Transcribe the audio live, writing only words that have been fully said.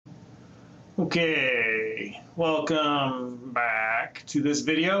Okay, welcome back to this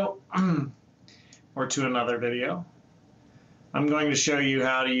video or to another video. I'm going to show you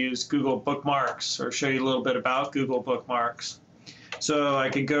how to use Google Bookmarks, or show you a little bit about Google Bookmarks. So I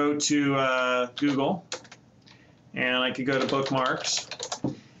could go to Google and I could go to Bookmarks,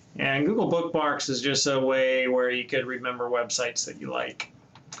 and Google Bookmarks is just a way where you could remember websites that you like.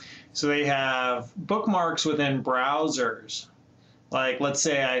 So they have bookmarks within browsers. Like, let's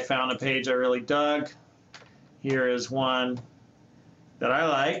say I found a page I really dug. Here is one that I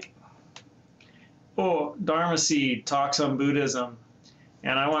like. Oh, Dharma Seed talks on Buddhism.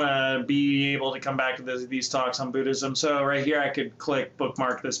 And I want to be able to come back to these talks on Buddhism. So right here I could click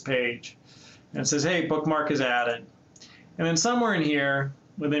bookmark this page. And it says, hey, bookmark is added. And then somewhere in here,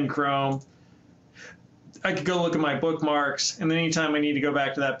 within Chrome, I could go look at my bookmarks. And then anytime I need to go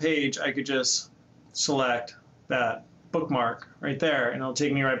back to that page, I could just select that bookmark right there, and it'll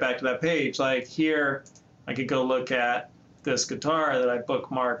take me right back to that page. Like here, I could go look at this guitar that I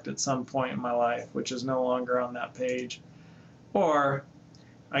bookmarked at some point in my life, which is no longer on that page. Or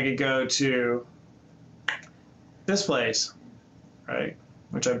I could go to this place, right,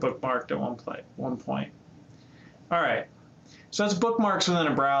 which I bookmarked at one point. All right, so that's bookmarks within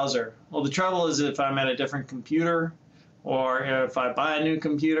a browser. Well, the trouble is if I'm at a different computer, or if I buy a new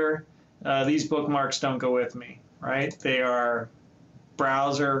computer, these bookmarks don't go with me. Right? They are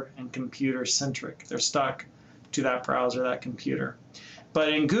browser and computer centric. They're stuck to that browser, that computer. But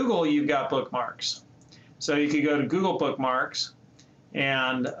in Google, you've got bookmarks. So you could go to Google Bookmarks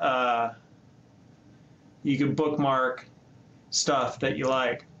and you can bookmark stuff that you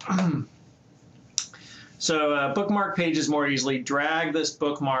like. So bookmark pages more easily. Drag this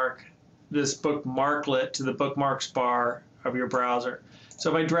bookmarklet to the bookmarks bar of your browser. So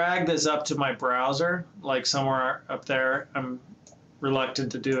if I drag this up to my browser, like somewhere up there, I'm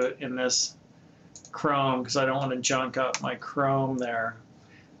reluctant to do it in this Chrome because I don't want to junk up my Chrome there.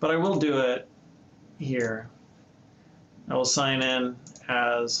 But I will do it here. I will sign in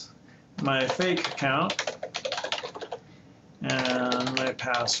as my fake account and my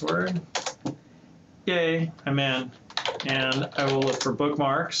password. Yay, I'm in. And I will look for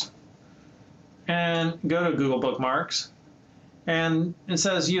bookmarks and go to Google Bookmarks. And it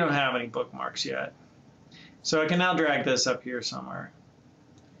says you don't have any bookmarks yet. So I can now drag this up here somewhere.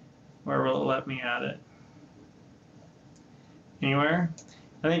 Where will it let me add it? Anywhere?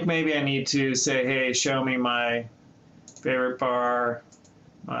 I think maybe I need to say, hey, show me my favorite bar,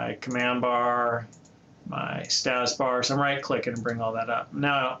 my command bar, my status bar. So I'm right-clicking and bring all that up.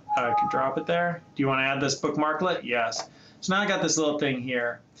 Now I can drop it there. Do you want to add this bookmarklet? Yes. So now I got this little thing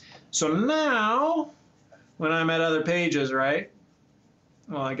here. So now, when I'm at other pages, right?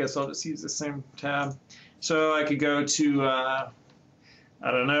 Well, I guess I'll just use the same tab. So I could go to, I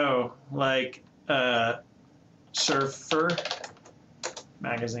don't know, like Surfer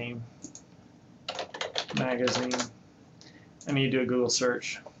magazine. I need to do a Google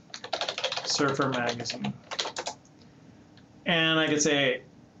search. Surfer magazine. And I could say,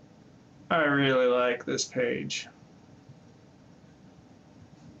 I really like this page.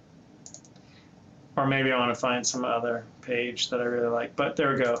 Or maybe I want to find some other page that I really like. But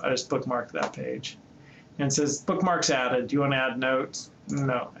there we go. I just bookmarked that page. And it says, bookmarks added. Do you want to add notes?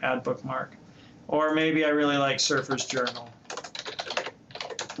 No, add bookmark. Or maybe I really like Surfer's Journal.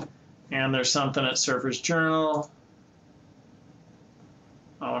 And there's something at Surfer's Journal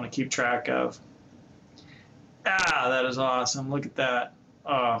I want to keep track of. Ah, that is awesome. Look at that.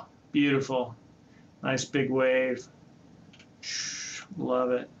 Oh, beautiful. Nice big wave.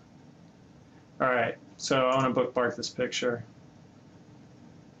 Love it. All right, so I want to bookmark this picture.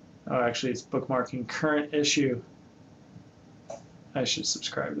 Oh, actually, it's bookmarking current issue. I should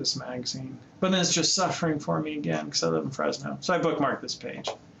subscribe to this magazine. But then it's just suffering for me again because I live in Fresno. So I bookmark this page.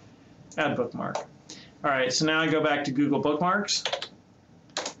 Add bookmark. All right, so now I go back to Google Bookmarks.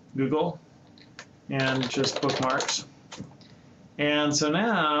 Google. And just bookmarks. And so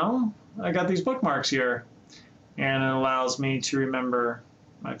now I got these bookmarks here. And it allows me to remember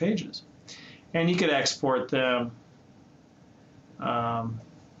my pages. And you could export them. I don't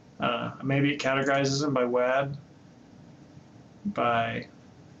know, maybe it categorizes them by web, by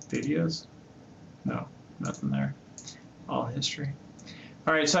videos. No, nothing there. All history.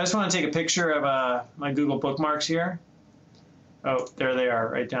 All right, so I just want to take a picture of my Google Bookmarks here. Oh, there they are,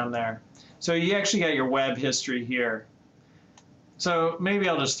 right down there. So you actually got your web history here. So maybe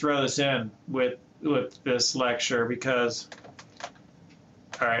I'll just throw this in with this lecture because,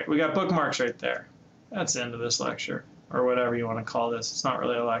 all right, we got bookmarks right there. That's the end of this lecture, or whatever you want to call this. It's not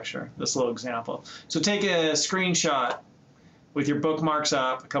really a lecture, this little example. So take a screenshot with your bookmarks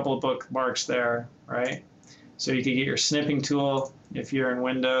up, a couple of bookmarks there, right? So you could get your snipping tool if you're in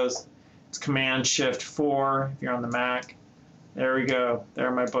Windows. It's Command-Shift-4 if you're on the Mac. There we go. There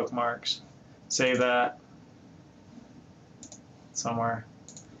are my bookmarks. Save that somewhere.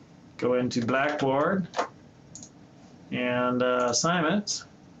 Go into Blackboard and assignments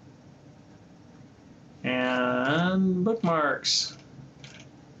and bookmarks.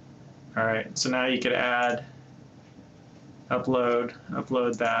 All right, so now you could add, upload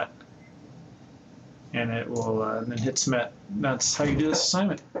that, and it will then hit submit. That's how you do this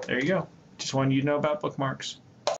assignment. There you go. Just wanted you to know about bookmarks.